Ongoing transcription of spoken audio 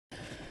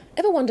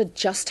Ever wondered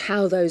just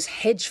how those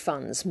hedge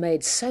funds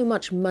made so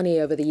much money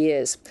over the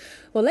years?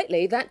 Well,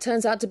 lately that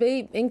turns out to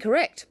be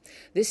incorrect.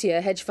 This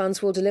year, hedge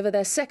funds will deliver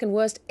their second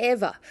worst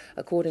ever,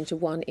 according to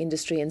one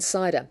industry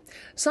insider.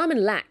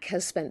 Simon Lack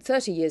has spent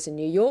 30 years in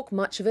New York,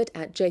 much of it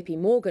at JP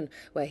Morgan,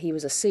 where he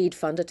was a seed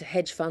funder to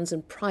hedge funds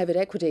and private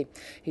equity.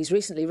 He's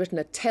recently written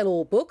a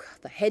tell-all book,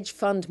 The Hedge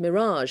Fund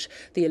Mirage,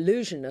 The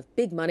Illusion of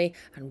Big Money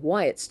and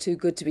Why It's Too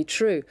Good to Be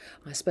True.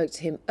 I spoke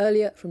to him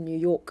earlier from New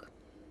York.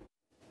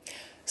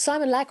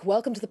 Simon Lack,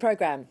 welcome to the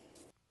programme.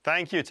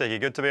 Thank you, Tiki.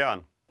 Good to be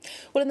on.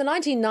 Well, in the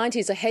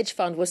 1990s, a hedge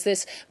fund was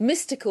this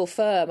mystical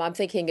firm, I'm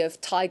thinking of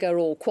Tiger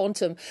or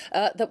Quantum,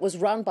 that was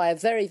run by a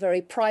very,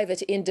 very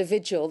private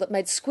individual that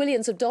made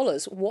squillions of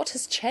dollars. What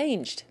has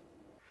changed?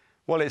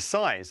 Well, its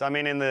size. I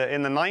mean, in the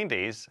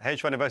 90s,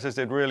 hedge fund investors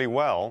did really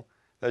well.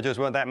 There just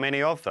weren't that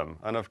many of them.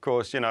 And of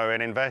course, in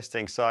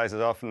investing, size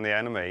is often the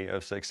enemy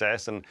of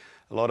success. And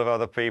a lot of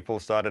other people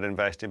started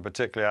investing,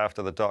 particularly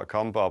after the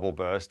dot-com bubble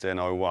burst in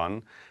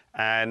 '01.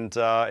 And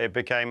it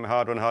became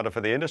harder and harder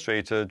for the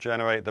industry to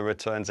generate the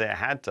returns it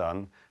had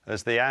done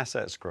as the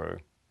assets grew.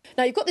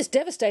 Now, you've got this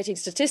devastating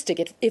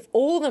statistic. If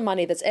all the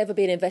money that's ever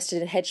been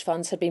invested in hedge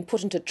funds had been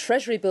put into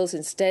treasury bills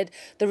instead,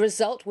 the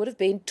result would have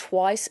been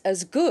twice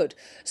as good.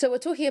 So we're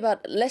talking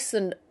about less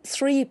than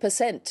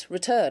 3%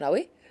 return, are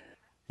we?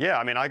 Yeah,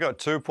 I mean, I got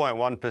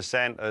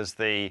 2.1% as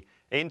the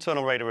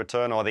internal rate of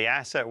return or the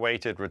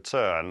asset-weighted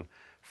return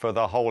for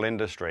the whole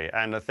industry.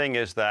 And the thing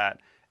is that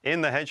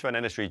in the hedge fund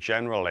industry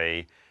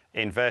generally,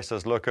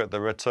 investors look at the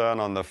return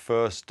on the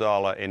first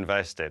dollar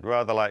invested,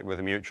 rather like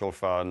with mutual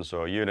funds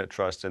or unit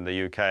trusts in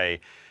the UK,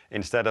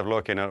 instead of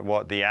looking at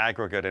what the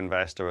aggregate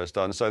investor has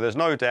done. So there's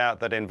no doubt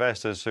that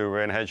investors who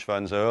were in hedge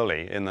funds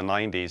early in the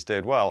 90s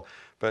did well,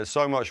 but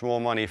so much more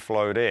money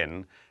flowed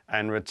in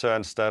and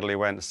returns steadily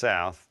went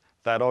south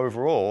that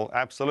overall,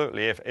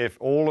 absolutely, if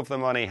all of the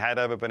money had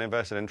ever been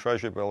invested in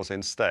treasury bills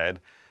instead,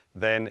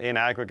 then in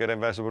aggregate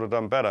investors would have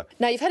done better.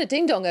 Now, you've had a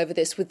ding-dong over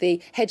this with the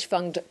hedge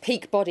fund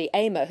peak body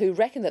AIMA, who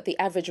reckon that the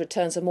average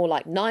returns are more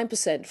like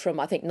 9% from,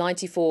 I think,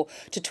 94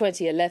 to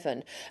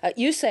 2011.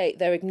 You say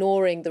they're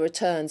ignoring the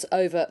returns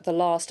over the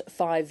last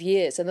 5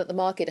 years and that the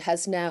market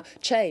has now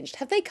changed.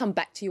 Have they come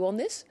back to you on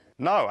this?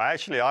 No,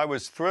 actually, I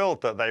was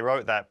thrilled that they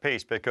wrote that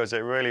piece because it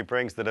really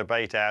brings the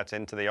debate out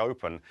into the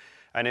open.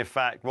 And in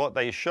fact, what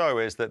they show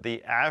is that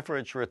the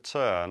average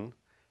return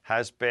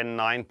has been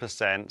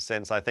 9%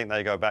 since I think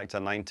they go back to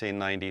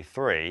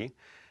 1993.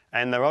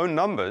 And their own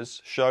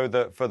numbers show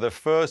that for the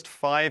first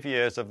 5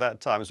 years of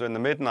that time, so in the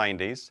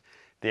mid-90s,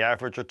 the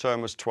average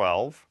return was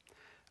 12.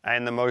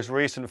 And the most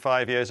recent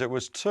 5 years, it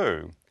was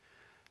 2,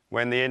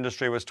 when the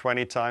industry was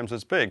 20 times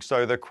as big.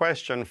 So the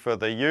question for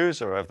the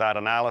user of that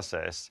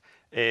analysis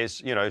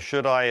is,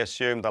 should I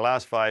assume the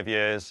last 5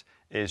 years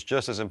is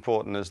just as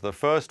important as the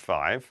first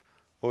 5?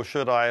 Or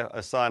should I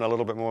assign a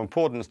little bit more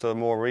importance to the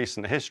more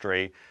recent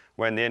history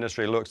when the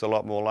industry looks a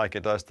lot more like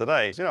it does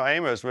today?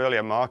 AIMA is really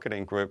a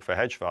marketing group for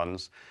hedge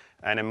funds.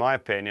 And in my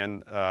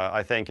opinion,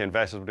 I think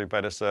investors would be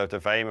better served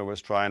if AIMA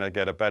was trying to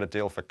get a better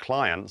deal for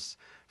clients,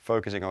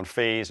 focusing on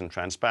fees and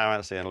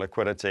transparency and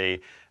liquidity,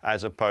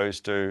 as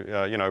opposed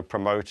to,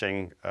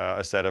 promoting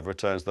a set of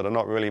returns that are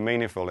not really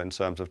meaningful in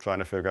terms of trying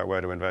to figure out where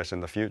to invest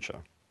in the future.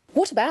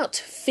 What about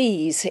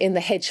fees in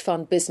the hedge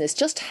fund business?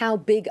 Just how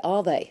big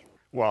are they?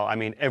 Well, I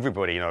mean,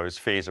 everybody knows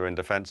fees are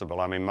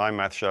indefensible. I mean, my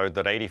math showed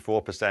that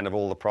 84% of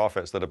all the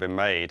profits that have been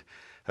made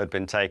had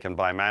been taken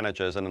by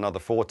managers and another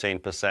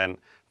 14%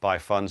 by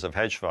funds of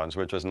hedge funds,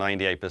 which was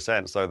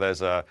 98%.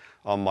 So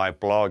on my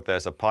blog,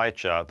 there's a pie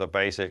chart that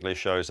basically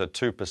shows that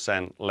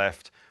 2%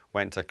 left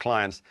went to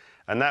clients.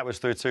 And that was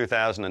through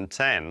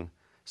 2010.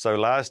 So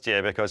last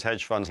year, because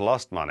hedge funds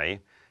lost money,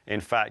 in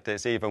fact,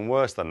 it's even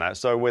worse than that.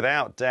 So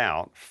without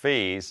doubt,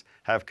 fees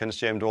have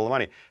consumed all the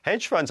money.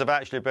 Hedge funds have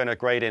actually been a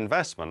great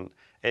investment.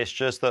 It's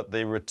just that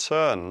the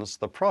returns,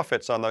 the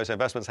profits on those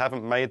investments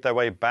haven't made their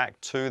way back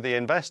to the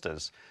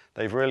investors.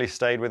 They've really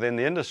stayed within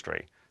the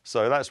industry.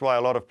 So that's why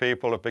a lot of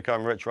people have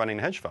become rich running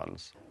hedge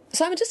funds.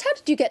 Simon, just how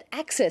did you get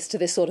access to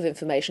this sort of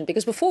information?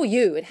 Because before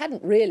you, it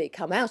hadn't really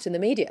come out in the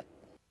media.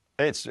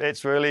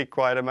 It's really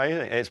quite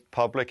amazing. It's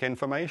public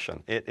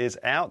information. It is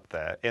out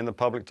there in the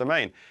public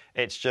domain.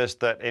 It's just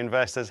that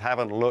investors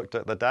haven't looked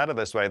at the data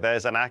this way.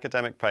 There's an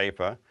academic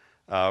paper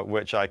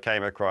which I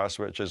came across,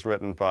 which is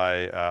written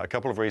by a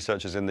couple of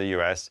researchers in the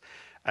US,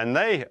 and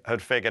they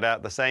had figured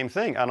out the same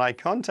thing. And I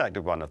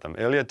contacted one of them,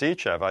 Ilya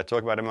Dichev. I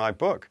talk about him in my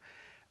book.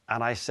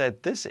 And I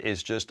said, this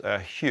is just a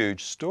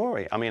huge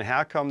story. I mean,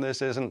 how come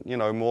this isn't,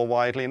 more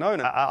widely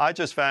known? I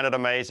just found it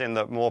amazing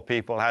that more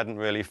people hadn't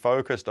really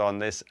focused on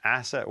this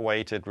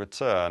asset-weighted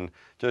return,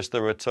 just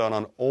the return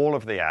on all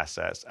of the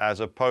assets,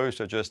 as opposed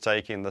to just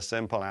taking the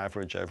simple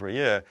average every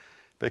year,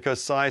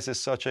 because size is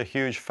such a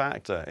huge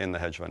factor in the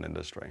hedge fund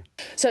industry.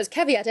 So it's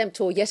caveat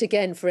emptor yet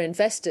again for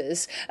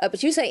investors,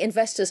 but you say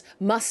investors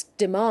must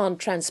demand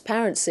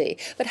transparency.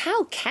 But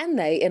how can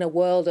they in a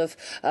world of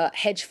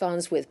hedge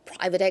funds with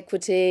private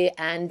equity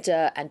and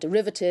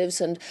derivatives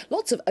and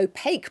lots of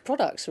opaque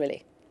products,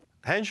 really?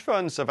 Hedge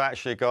funds have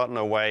actually gotten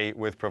away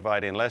with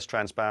providing less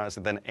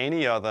transparency than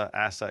any other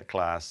asset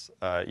class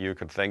you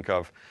could think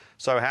of.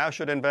 So how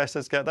should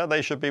investors get that?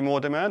 They should be more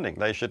demanding.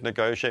 They should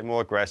negotiate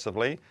more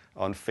aggressively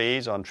on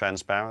fees, on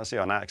transparency,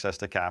 on access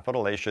to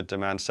capital. They should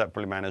demand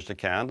separately managed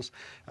accounts.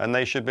 And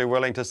they should be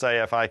willing to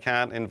say, if I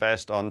can't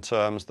invest on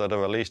terms that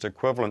are at least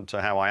equivalent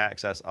to how I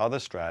access other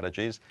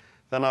strategies,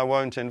 then I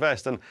won't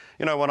invest. And,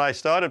 you know, when I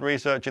started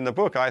researching the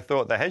book, I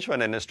thought the hedge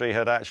fund industry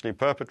had actually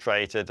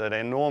perpetrated an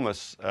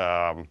enormous,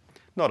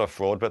 not a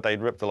fraud, but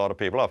they'd ripped a lot of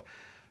people off.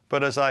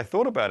 But as I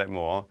thought about it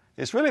more,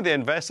 it's really the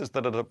investors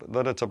that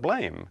are to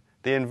blame.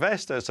 The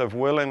investors have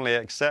willingly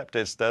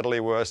accepted steadily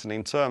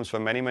worsening terms for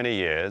many, many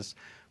years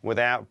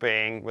without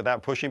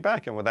pushing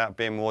back and without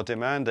being more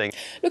demanding.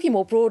 Looking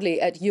more broadly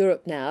at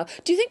Europe now,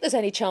 do you think there's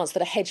any chance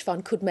that a hedge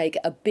fund could make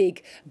a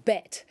big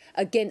bet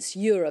against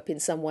Europe in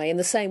some way, in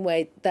the same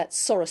way that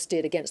Soros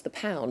did against the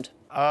pound?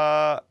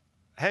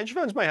 Hedge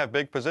funds may have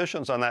big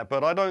positions on that,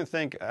 but I don't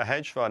think a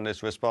hedge fund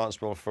is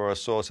responsible for a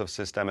source of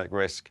systemic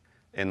risk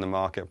in the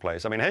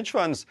marketplace. I mean, hedge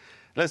funds,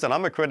 listen,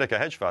 I'm a critic of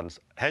hedge funds.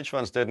 Hedge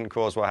funds didn't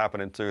cause what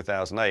happened in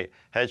 2008.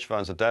 Hedge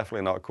funds are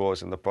definitely not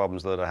causing the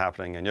problems that are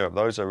happening in Europe.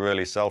 Those are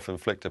really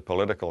self-inflicted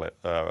political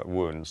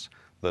wounds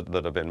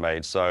that have been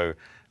made. So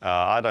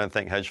I don't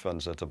think hedge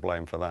funds are to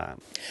blame for that.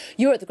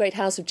 You were at the great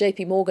house of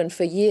JP Morgan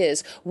for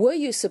years. Were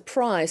you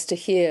surprised to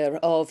hear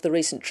of the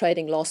recent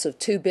trading loss of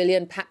 $2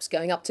 billion, perhaps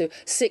going up to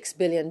 $6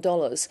 billion?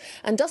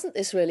 And doesn't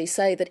this really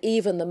say that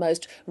even the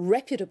most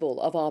reputable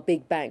of our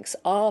big banks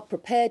are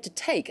prepared to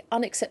take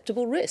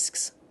unacceptable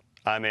risks?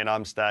 I mean,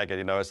 I'm staggered.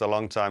 You know, it's a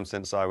long time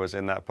since I was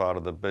in that part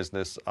of the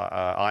business.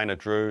 Ina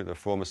Drew, the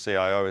former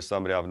CIO, is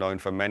somebody I've known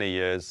for many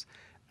years.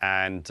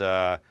 And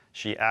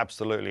she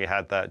absolutely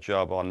had that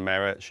job on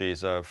merit.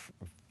 She's a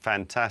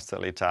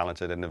fantastically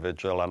talented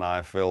individual, and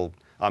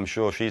I'm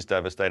sure she's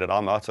devastated.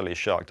 I'm utterly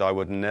shocked. I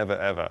would never,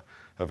 ever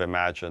have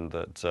imagined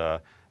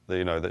that,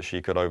 that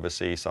she could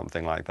oversee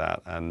something like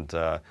that. And,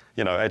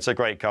 it's a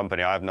great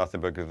company. I have nothing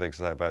but good things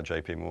to say about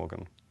JP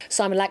Morgan.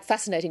 Simon Lack,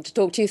 fascinating to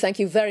talk to you. Thank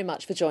you very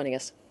much for joining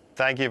us.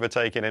 Thank you for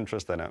taking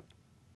interest in it.